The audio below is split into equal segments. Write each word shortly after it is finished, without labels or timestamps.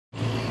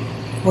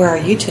Where are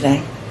you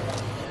today?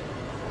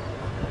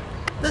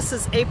 This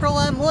is April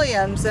M.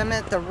 Williams. I'm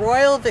at the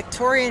Royal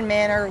Victorian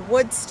Manor,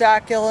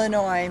 Woodstock,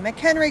 Illinois,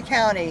 McHenry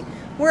County.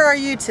 Where are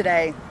you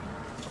today?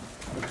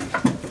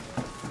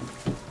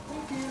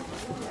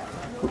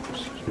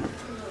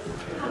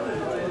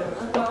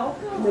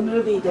 In the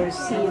movie, there's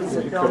scenes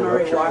of Bill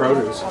Murray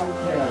walking.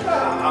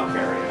 I'll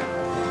carry it.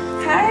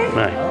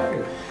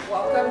 Hi.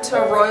 Welcome to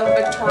Royal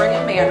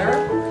Victorian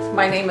Manor.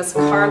 My name is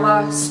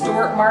Carla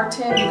Stewart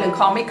Martin. You can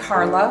call me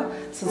Carla.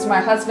 This is my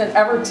husband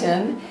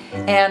Everton,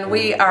 and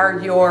we are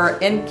your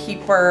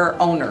innkeeper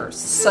owners.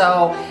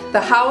 So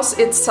the house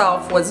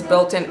itself was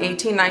built in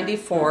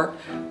 1894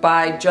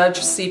 by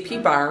Judge C.P.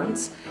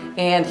 Barnes,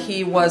 and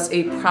he was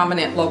a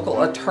prominent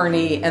local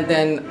attorney and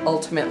then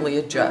ultimately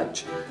a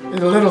judge. In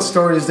the little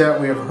stories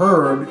that we have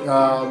heard,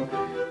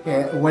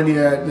 when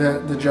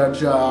the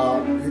judge,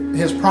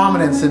 his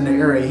prominence in the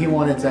area, he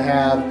wanted to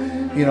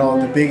have, you know,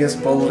 the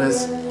biggest,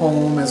 boldest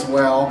home as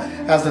well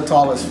as the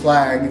tallest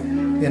flag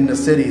in the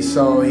city.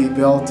 So he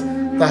built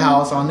the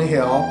house on the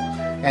hill,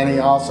 and he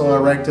also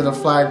erected a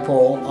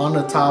flagpole on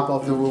the top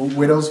of the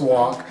Widow's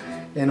Walk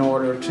in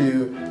order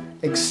to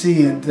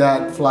exceed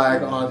that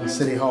flag on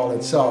City Hall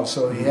itself.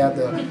 So he had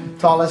the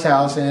tallest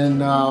house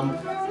and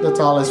the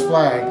tallest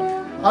flag.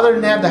 Other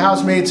than that, the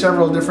house made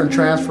several different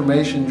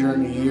transformations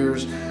during the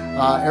years.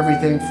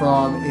 Everything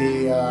from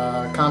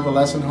a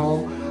convalescent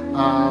home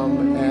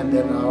and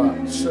then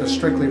a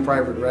strictly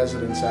private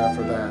residence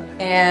after that.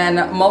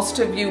 And most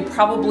of you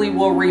probably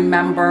will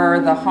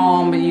remember the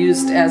home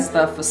used as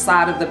the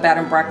facade of the bed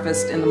and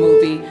breakfast in the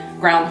movie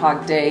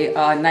Groundhog Day,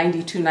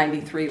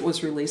 92-93. It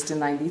was released in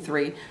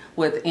 93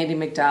 with Andy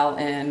McDowell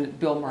and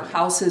Bill Murray. The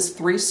house is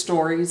 3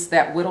 stories.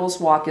 That Widow's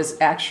Walk is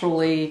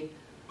actually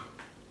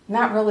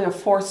not really a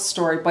 4th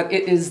story, but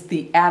it is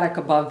the attic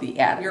above the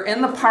attic. You're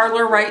in the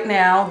parlor right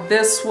now.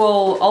 This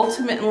will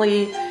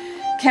ultimately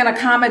can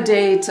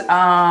accommodate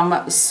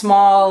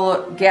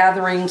small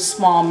gatherings,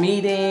 small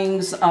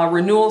meetings,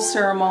 renewal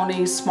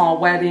ceremonies, small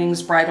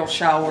weddings, bridal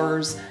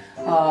showers,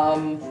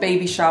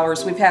 baby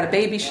showers. We've had a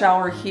baby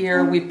shower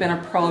here. We've been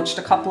approached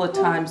a couple of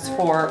times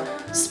for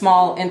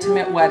small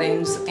intimate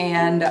weddings,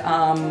 and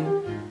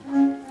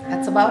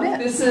that's about it.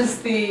 This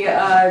is the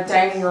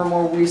dining room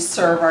where we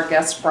serve our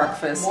guest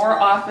breakfast. More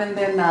often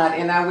than not,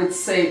 and I would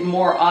say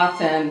more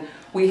often,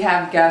 we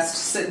have guests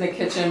sit in the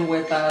kitchen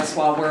with us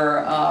while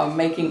we're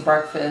making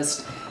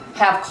breakfast,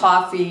 have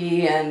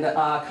coffee and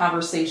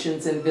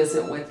conversations and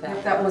visit with them.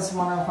 That was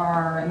one of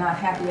our, not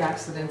happy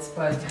accidents,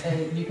 but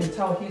you can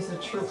tell he's a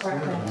true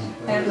American.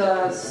 And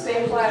the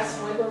stained glass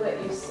window that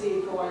you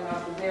see going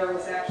up there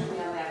was actually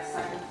on that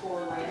 2nd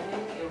floor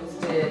landing. It was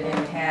did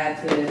and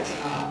had it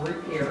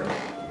repaired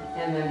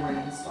and then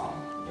reinstalled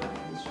during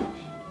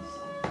construction.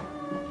 So.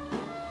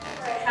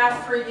 What I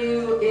have for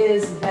you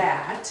is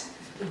that.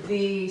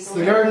 The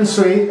garden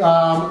suite,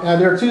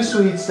 and there are 2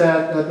 suites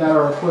that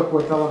are equipped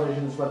with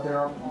televisions, but they're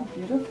all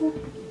beautiful.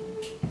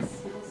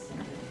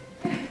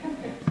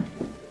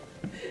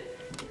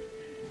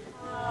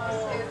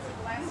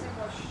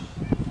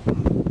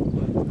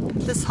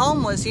 This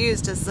home was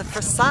used as the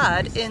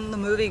facade in the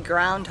movie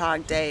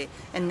Groundhog Day,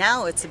 and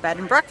now it's a bed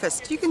and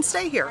breakfast. You can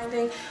stay here.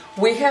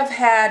 We have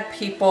had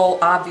people,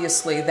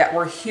 obviously, that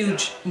were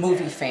huge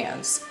movie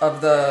fans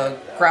of the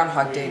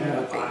Groundhog Day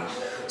movie.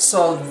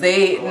 So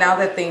now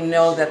that they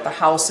know that the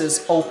house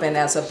is open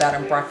as a bed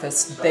and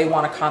breakfast, they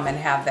want to come and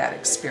have that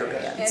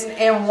experience.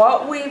 And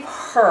what we've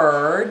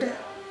heard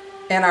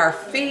in our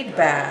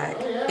feedback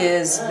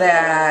is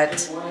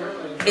that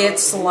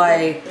it's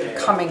like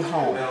coming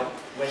home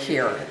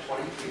here.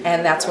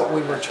 And that's what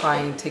we were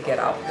trying to get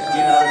out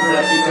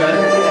there.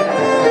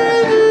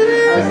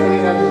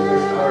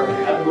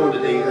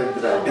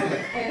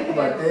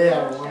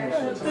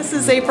 This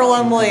is April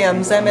M.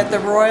 Williams. I'm at the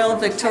Royal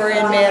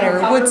Victorian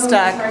Manor,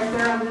 Woodstock,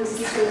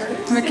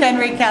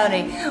 McHenry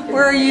County.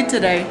 Where are you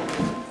today?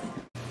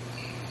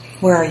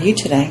 Where are you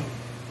today?